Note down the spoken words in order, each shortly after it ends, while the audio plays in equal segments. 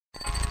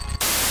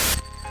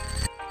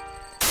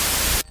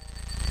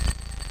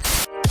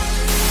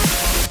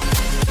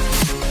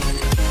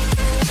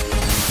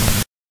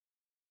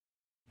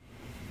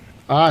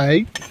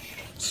Alright,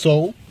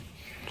 so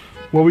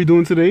what we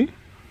doing today?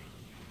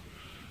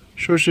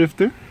 Short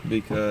shifter.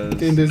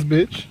 Because in this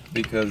bitch.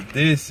 Because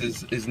this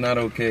is not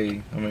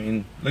okay. I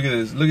mean, look at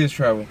this. Look at this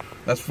travel.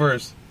 That's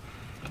first.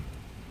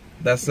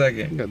 That's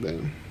second.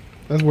 Goddamn.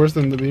 That's worse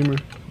than the Beamer.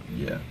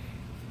 Yeah.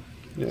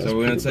 So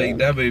we're gonna take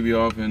that baby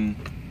off and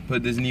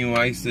put this new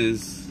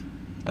ISIS.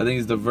 I think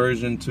it's the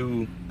version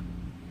 2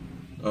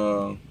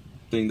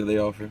 thing that they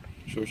offer.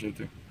 Short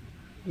shifter.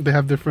 They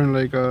have different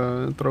like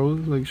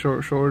throws, like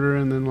shorter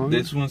and then longer.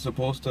 This one's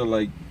supposed to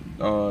like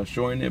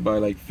shorten it by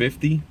like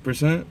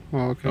 50%. Oh,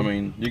 okay. I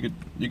mean, you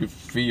could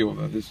feel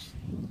that this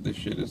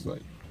shit is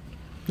like.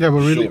 Yeah,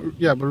 but really,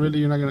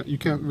 short. you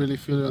can't really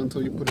feel it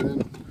until you put it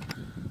in,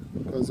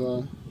 because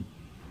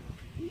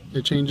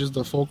it changes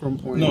the fulcrum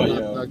point. No,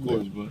 yeah, of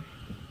course, but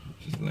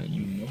just letting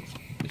you know,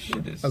 this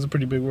shit is. That's a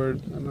pretty big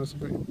word. I know it's a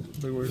pretty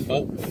big word.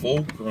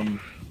 Fulcrum.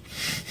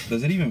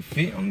 Does it even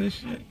fit on this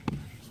shit?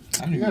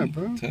 I didn't even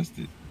bro. test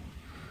it.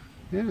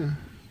 Yeah.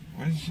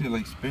 Why does shit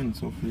like spin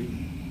so free?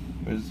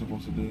 What is it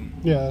supposed to do?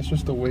 Yeah, it's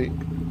just the weight.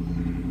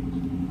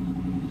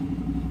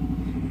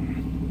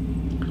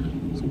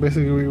 So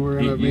basically, we're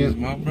gonna be.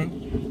 Mouth, bro?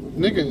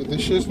 Nigga,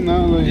 this shit's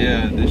not like.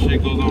 Yeah, this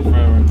shit goes on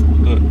forever.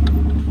 Look.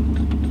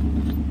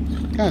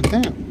 God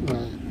damn.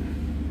 Right.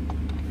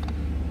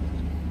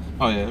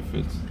 Oh yeah, it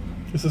fits.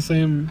 It's the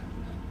same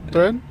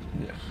thread?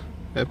 Yeah.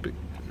 Epic.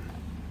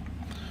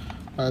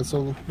 Alright,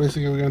 so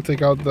basically we're gonna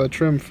take out the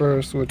trim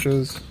first, which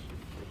is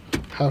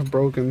half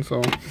broken,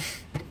 so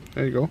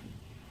there you go.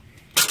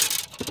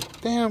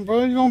 Damn,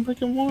 bro, you gonna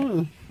break it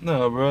more.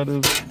 No, bro,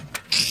 this is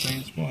the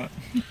same spot.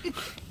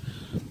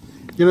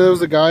 You know, there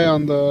was a guy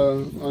on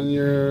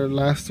your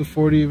last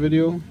 240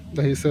 video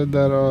that he said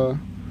that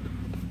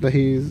that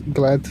he's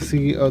glad to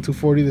see a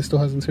 240 that still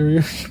has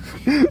interior.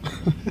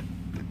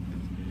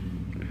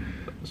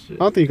 I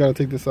don't think you gotta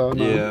take this out.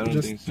 No. Yeah, I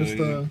don't think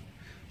so.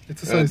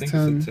 It's a size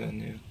 10. It's a 10,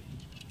 yeah.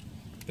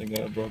 I think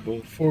I brought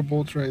both. 4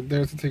 bolts right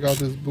there to take out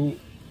this boot.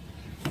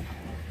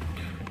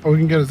 Oh, we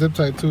can get a zip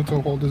tie too to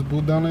hold this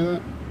boot down like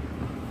that.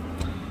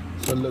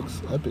 So it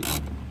looks epic.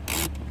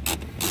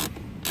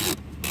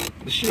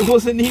 The shit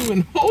wasn't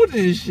even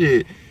holding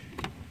shit.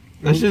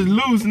 That shit's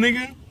loose,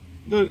 nigga.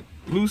 Look,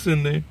 loose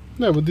in there.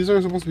 Yeah, but these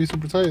aren't supposed to be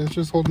super tight. It's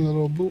just holding a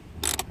little boot.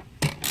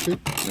 See?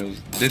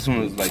 This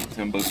one was like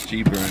 $10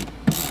 cheaper and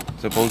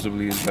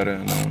supposedly it's better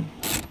than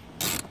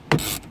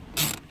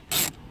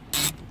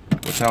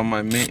without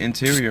my mint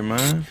interior,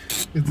 man.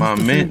 My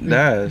mint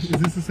dash. Is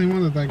this the same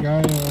one that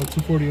guy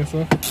 240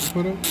 SF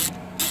put up?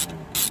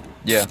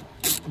 Yeah.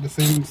 The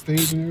same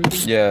stage and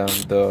everything? Yeah,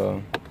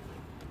 the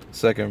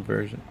second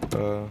version.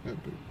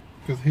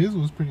 Because his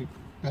was pretty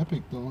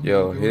epic though.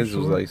 Yo, his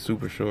was like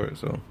super short,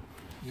 so.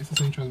 It's the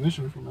same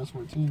transmission from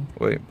S14.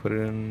 Wait, put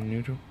it in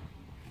neutral.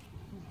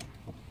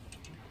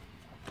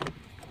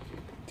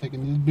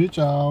 Taking this bitch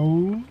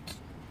out.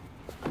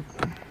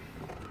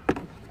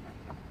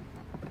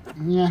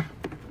 Yeah.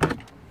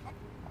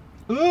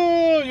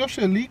 Oh, your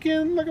shit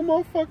leaking like a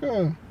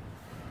motherfucker.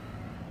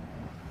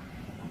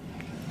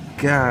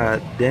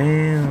 God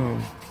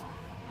damn.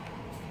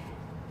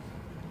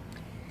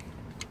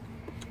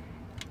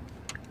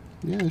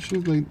 Yeah, it's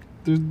just like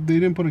they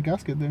didn't put a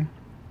gasket there.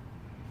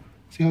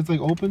 See how it's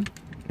like open?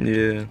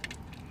 Yeah.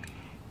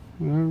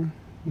 Whatever.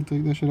 We'll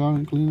take that shit out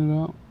and clean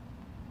it out.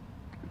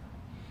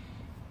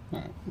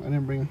 Alright, I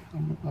didn't bring.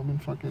 I'm in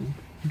fucking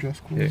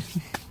dress clothes.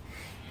 Yeah.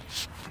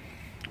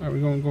 Alright,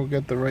 we're gonna go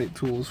get the right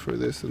tools for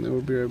this and then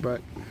we'll be right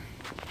back.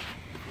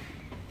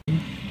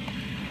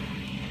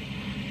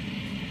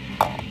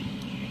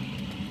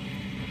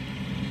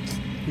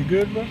 You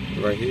good, bro?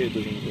 Right here it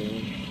doesn't go.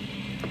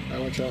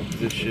 Alright, watch out.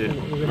 This shit.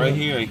 Right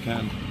here I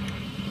can.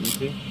 You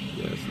see?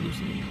 Yeah, it's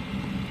loosening.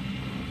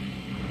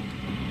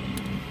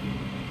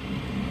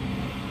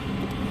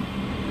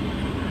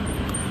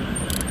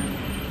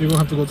 You're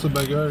gonna have to go to the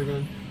backyard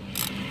again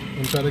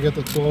and try to get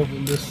the 12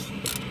 in this.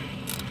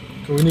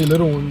 So we need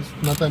little ones,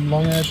 not that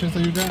long ass shit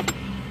that you got.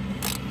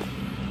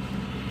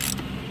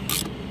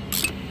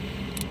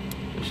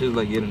 This shit's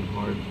like getting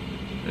hard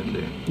in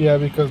there. Yeah,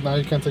 because now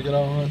you can't take it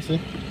out, huh? See?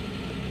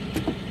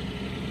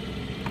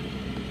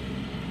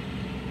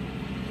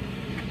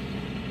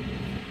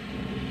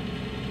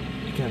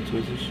 You can't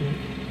twist this shit?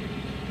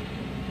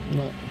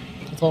 No,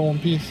 it's all one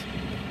piece.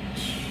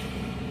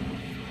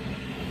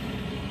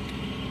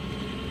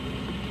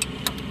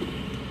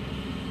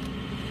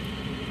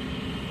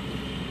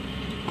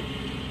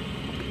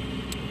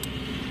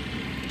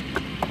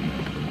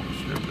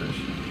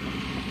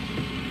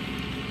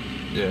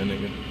 Yeah,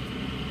 nigga.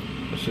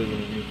 That shit's in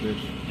a new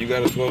bitch. You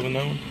got a 12 in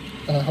that one?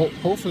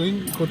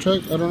 Hopefully, go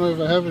check. I don't know if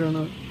I have it or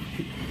not.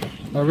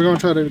 We're gonna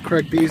try to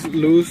crack these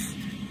loose.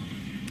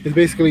 It's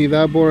basically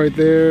that bolt right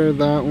there,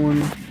 that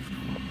one.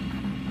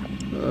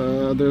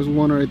 There's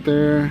one right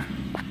there,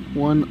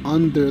 one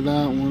under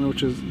that one,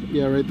 which is,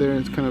 yeah, right there.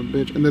 It's kind of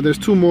bitch. And then there's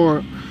 2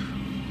 more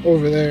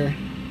over there.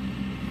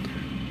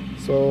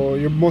 So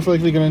you're most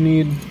likely gonna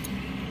need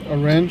a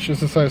wrench.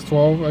 It's a size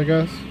 12, I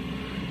guess.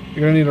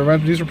 You're gonna need a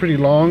wrench. These are pretty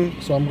long,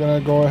 so I'm gonna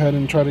go ahead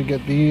and try to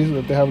get these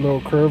that they have a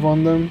little curve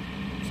on them.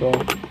 So,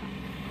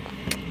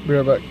 be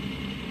right back.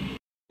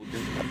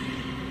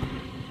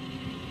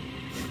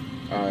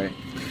 Alright.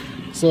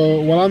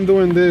 So while I'm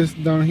doing this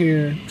down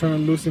here, trying to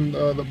loosen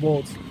the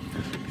bolts,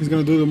 he's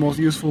gonna do the most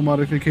useful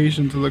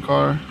modification to the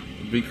car.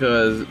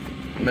 Because,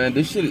 man,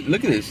 this shit,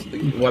 look at this.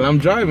 While I'm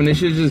driving, this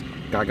shit just,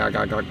 gah.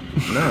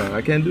 Nah,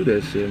 I can't do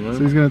that shit, man. So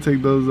he's gonna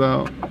take those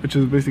out, which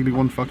is basically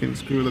one fucking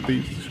screw that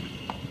they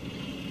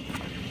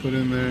put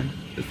in there.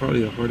 It's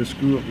probably the hardest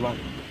screw of life.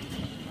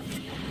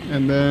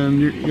 And then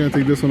you're gonna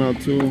take this one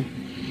out too.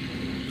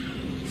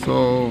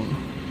 So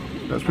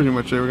that's pretty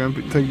much it. We're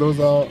gonna take those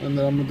out, and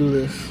then I'm gonna do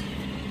this.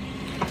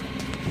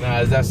 Nah,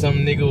 is that some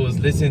nigga was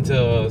listening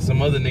to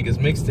some other nigga's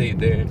mixtape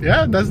there?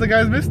 Yeah, that's the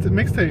guy's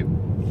mixtape.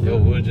 Yo,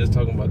 we were just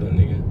talking about that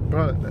nigga.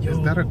 Bro, is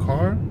that a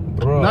car?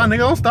 Bro. Nah, nigga,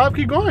 don't stop.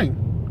 Keep going.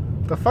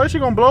 The fuck, you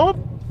gonna blow up?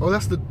 Oh,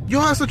 that's the...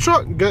 Yo, that's the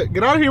truck. Get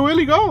out of here,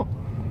 Willie. Go.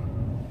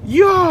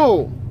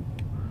 Yo.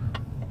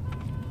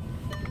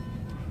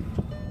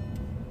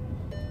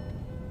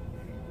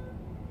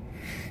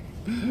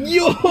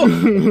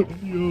 Yo.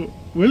 Yo.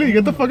 Willie,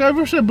 get the fuck out of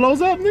here. Shit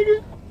blows up,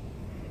 nigga.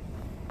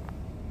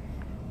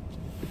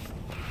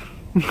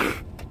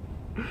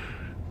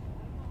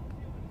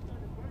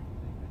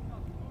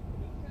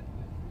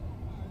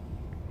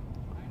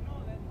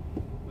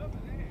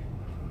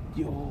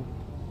 Yo.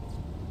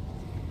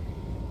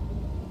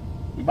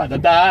 We about to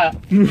die.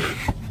 We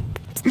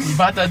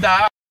about to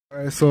die.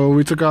 Alright, so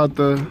we took out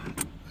the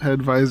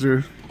head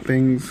visor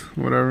things,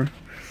 whatever.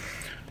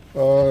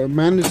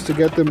 Managed to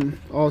get them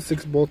all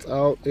 6 bolts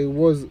out. It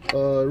was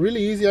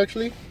really easy,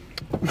 actually.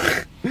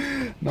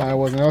 Nah, it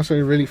wasn't. It was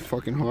actually really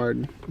fucking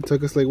hard. It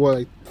took us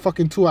like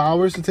fucking 2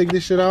 hours to take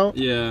this shit out.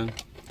 Yeah.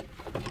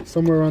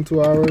 Somewhere around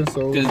 2 hours.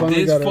 So because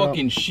this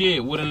fucking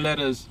shit wouldn't let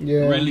us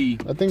really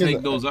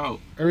take those out.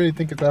 I really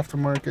think it's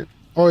aftermarket.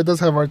 Oh, it does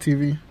have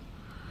RTV.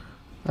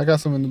 I got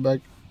some in the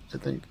back, I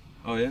think.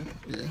 Oh yeah?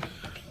 Yeah.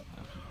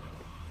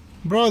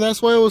 Bro,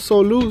 that's why it was so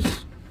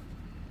loose.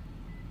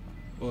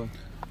 What?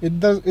 It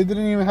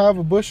didn't even have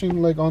a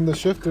bushing like on the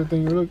shifter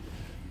thing. Look.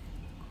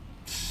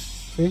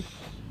 See?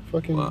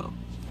 Fucking wow.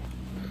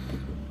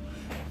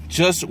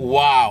 Just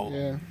wow.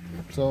 Yeah.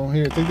 So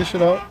here, take this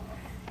shit out.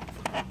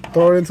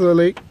 Throw it into the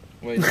lake.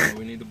 Wait, no,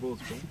 we need the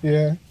bolts, bro.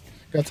 Yeah.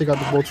 Gotta take out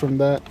the bolts from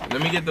that.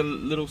 Let me get the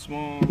little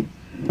small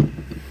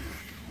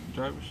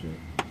driver shit.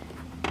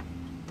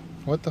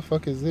 What the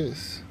fuck is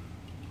this?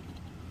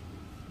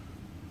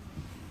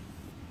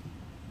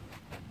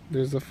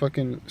 There's a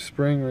fucking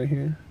spring right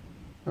here.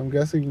 I'm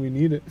guessing we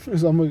need it.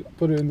 So I'm gonna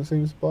put it in the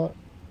same spot.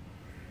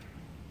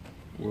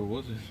 Where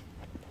was it?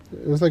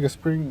 It was like a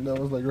spring that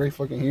was like right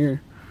fucking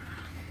here.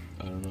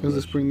 I don't know. There's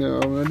a spring there.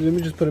 Let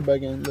me just put it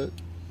back in. Look.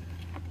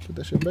 Put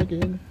that shit back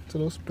in. It's a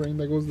little spring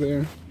that goes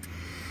there.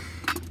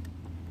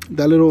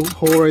 That little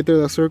hole right there,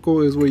 that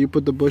circle, is where you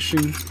put the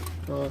bushing.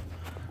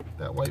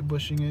 That white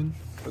bushing in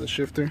for the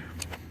shifter.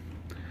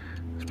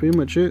 That's pretty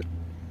much it.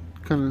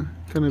 Kind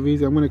of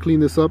easy. I'm gonna clean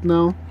this up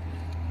now,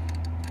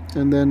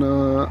 and then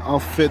I'll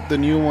fit the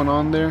new one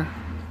on there.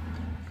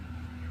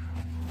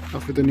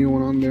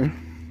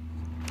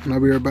 And I'll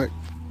be right back.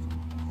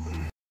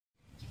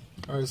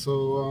 Alright,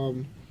 so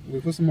we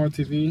put some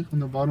RTV on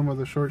the bottom of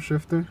the short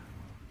shifter,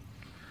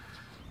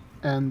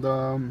 and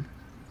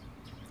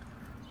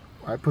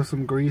I put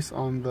some grease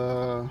on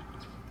the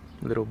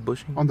little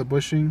bushing. On the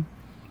bushing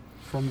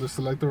from the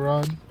selector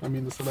rod. I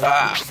mean the selector.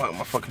 Ah,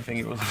 my fucking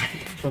finger was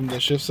from the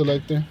shift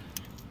selector.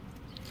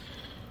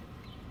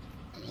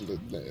 And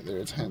there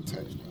it's hand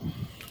tight now.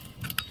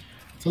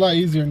 It's a lot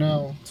easier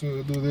now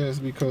to do this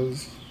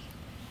because.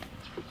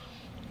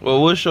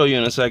 Well, we'll show you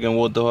in a second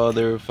what the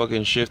other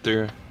fucking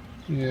shifter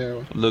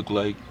looked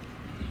like.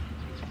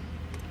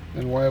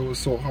 And why it was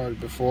so hard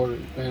before.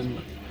 And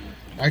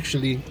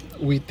actually,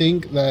 we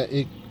think that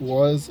it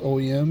was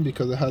OEM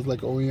because it has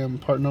like OEM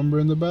part number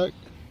in the back.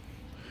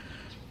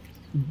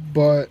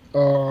 But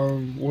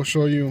we'll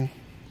show you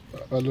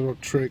a little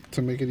trick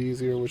to make it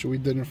easier, which we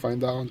didn't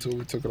find out until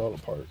we took it all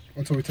apart.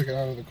 Until we took it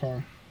out of the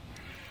car.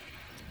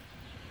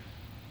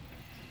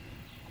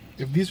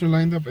 If these are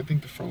lined up, I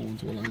think the front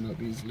ones will line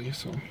up easily.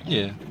 So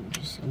yeah,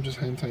 I'm just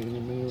hand tightening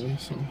them anyway.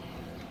 So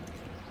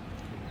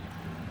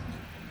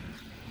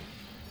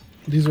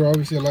these are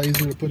obviously a lot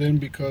easier to put in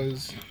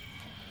because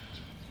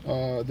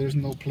there's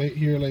no plate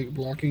here like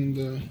blocking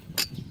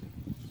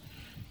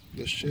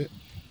the shit.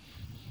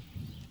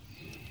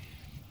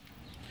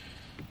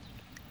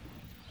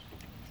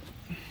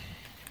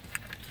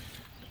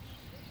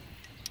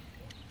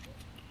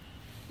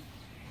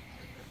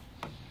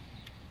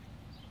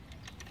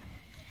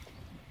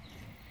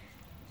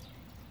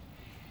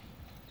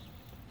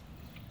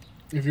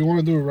 If you want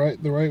to do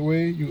it the right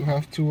way, you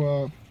have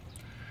to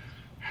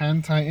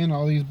hand tighten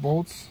all these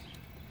bolts.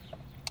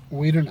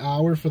 Wait an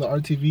hour for the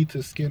RTV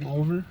to skin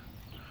over,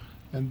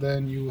 and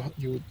then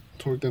you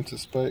torque them to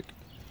spec.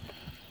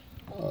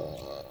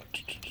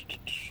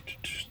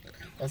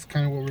 That's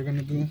kind of what we're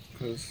gonna do,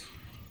 cause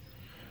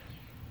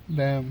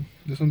damn,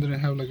 this one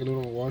didn't have like a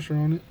little washer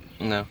on it.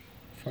 No.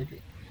 fuck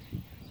it.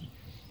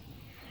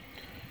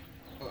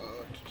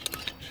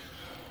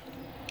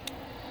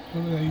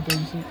 Look at that,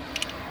 E36.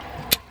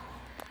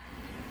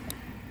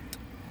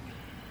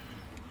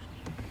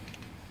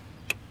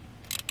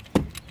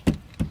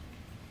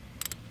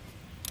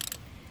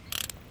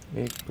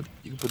 Yeah,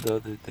 you can put the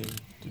other thing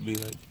to be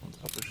like on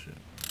top of shit.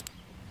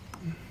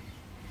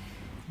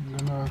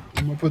 I'm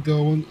gonna put the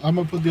other one. I'm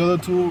gonna put the other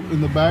two in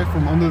the back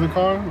from under the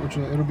car, which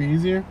it'll be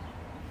easier.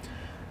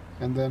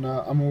 And then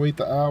I'm gonna wait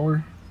the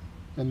hour,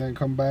 and then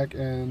come back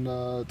and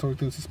torque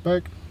to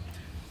spec,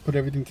 put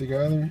everything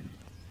together,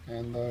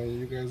 and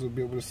you guys will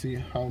be able to see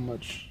how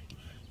much.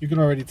 You can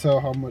already tell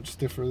how much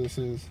stiffer this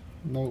is.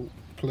 No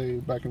play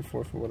back and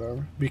forth or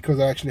whatever, because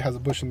it actually has a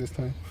bushing this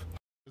time.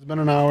 It's been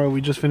an hour.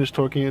 We just finished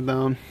torquing it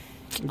down.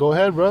 Go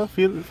ahead, bro.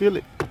 Feel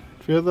it.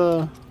 Feel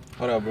the.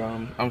 Hold up,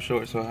 bro. I'm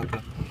short, so I have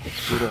to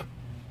scoot up.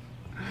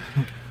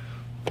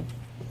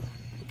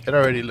 It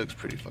already looks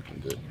pretty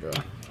fucking good, bro.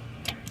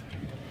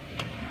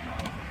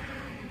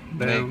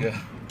 Damn.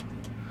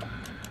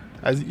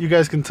 As you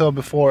guys can tell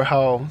before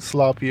how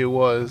sloppy it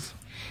was,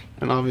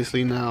 and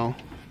obviously now.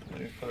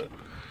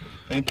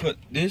 Let me put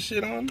this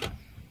shit on.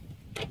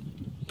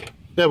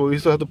 Yeah, but we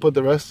still have to put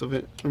the rest of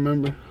it.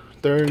 Remember,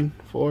 third,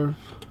 fourth.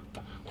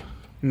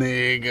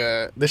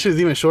 Nigga, this shit's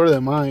even shorter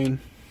than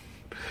mine.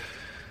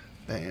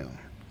 Damn,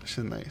 this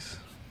shit's nice.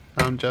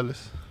 I'm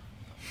jealous.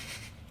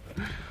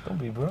 Don't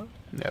be, bro.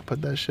 Yeah,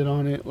 put that shit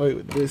on it. Wait,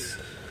 with this.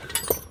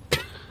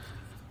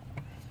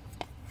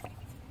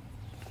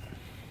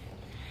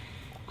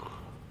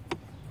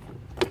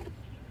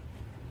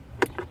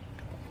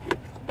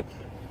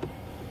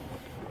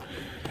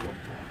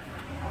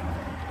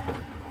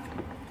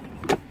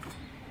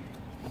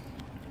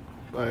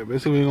 Alright,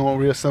 basically we're gonna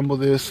reassemble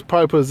this.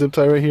 Probably put a zip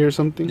tie right here or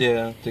something.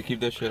 Yeah, to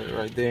keep that shit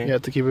right there. Yeah,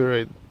 to keep it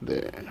right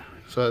there,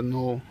 so that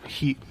no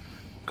heat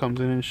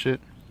comes in and shit.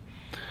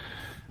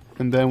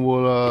 And then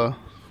we'll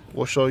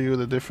show you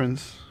the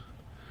difference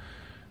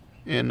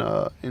in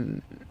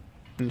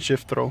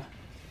shift throw.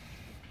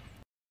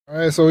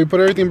 Alright, so we put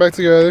everything back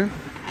together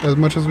as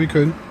much as we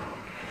could,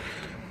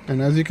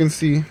 and as you can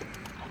see,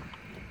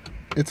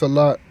 it's a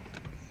lot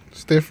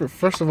stiffer.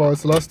 First of all,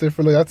 it's a lot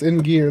stiffer. Look, that's in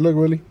gear. Look,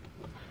 Willie.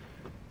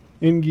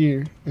 In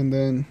gear. And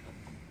then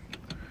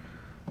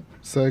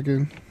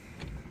second,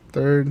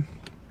 third,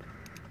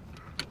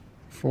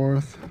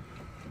 fourth,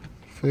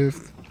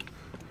 fifth,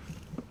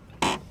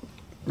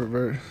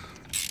 reverse.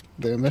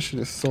 Damn, that shit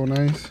is so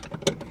nice.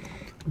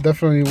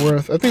 Definitely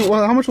worth. I think,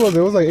 well, how much was it?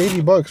 It was like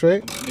 $80,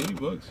 right? 80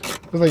 bucks.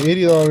 It was like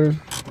 $80.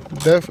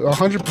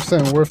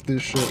 100% worth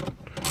this shit.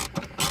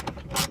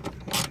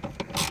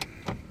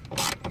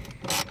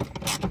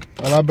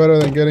 A lot better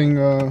than getting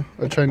a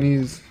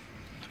Chinese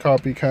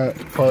copycat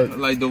part.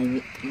 Like the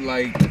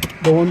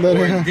one that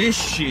or this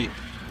shit.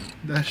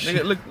 That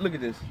shit. Look at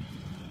this.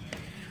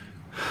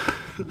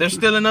 There's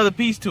still another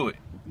piece to it.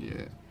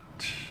 Yeah.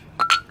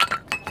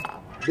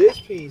 This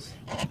piece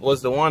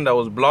was the one that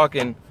was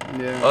blocking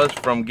us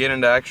from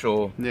getting the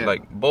actual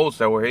like bolts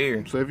that were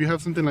here. So if you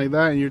have something like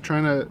that and you're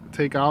trying to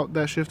take out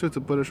that shifter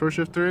to put a short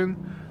shifter in,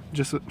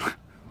 just throw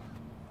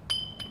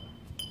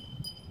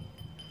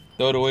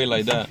it away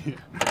like that.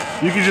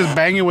 You could just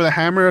bang it with a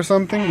hammer or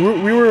something.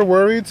 We were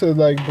worried to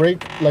like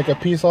break like a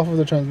piece off of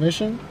the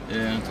transmission.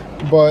 Yeah.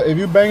 But if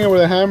you bang it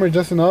with a hammer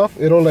just enough,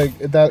 it'll like,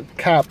 that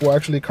cap will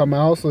actually come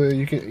out so that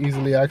you can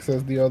easily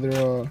access the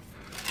other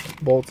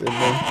bolts in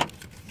there.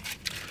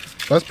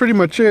 That's pretty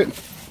much it.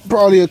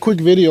 Probably a quick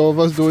video of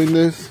us doing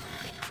this.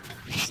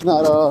 It's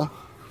not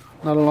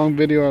a long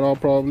video at all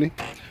probably.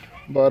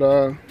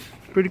 But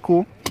pretty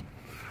cool.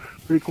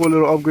 Pretty cool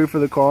little upgrade for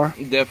the car.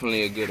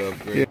 Definitely a good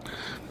upgrade. Yeah.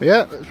 But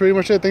yeah, that's pretty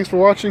much it. Thanks for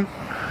watching.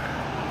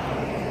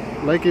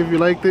 Like it if you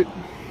liked it.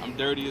 I'm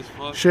dirty as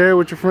fuck. Share it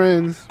with your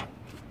friends.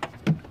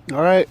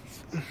 Alright.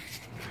 If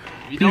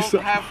you don't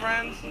have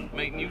friends,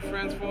 make new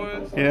friends for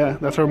us. Yeah,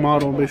 that's our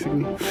motto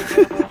basically.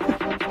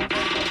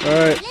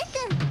 Alright.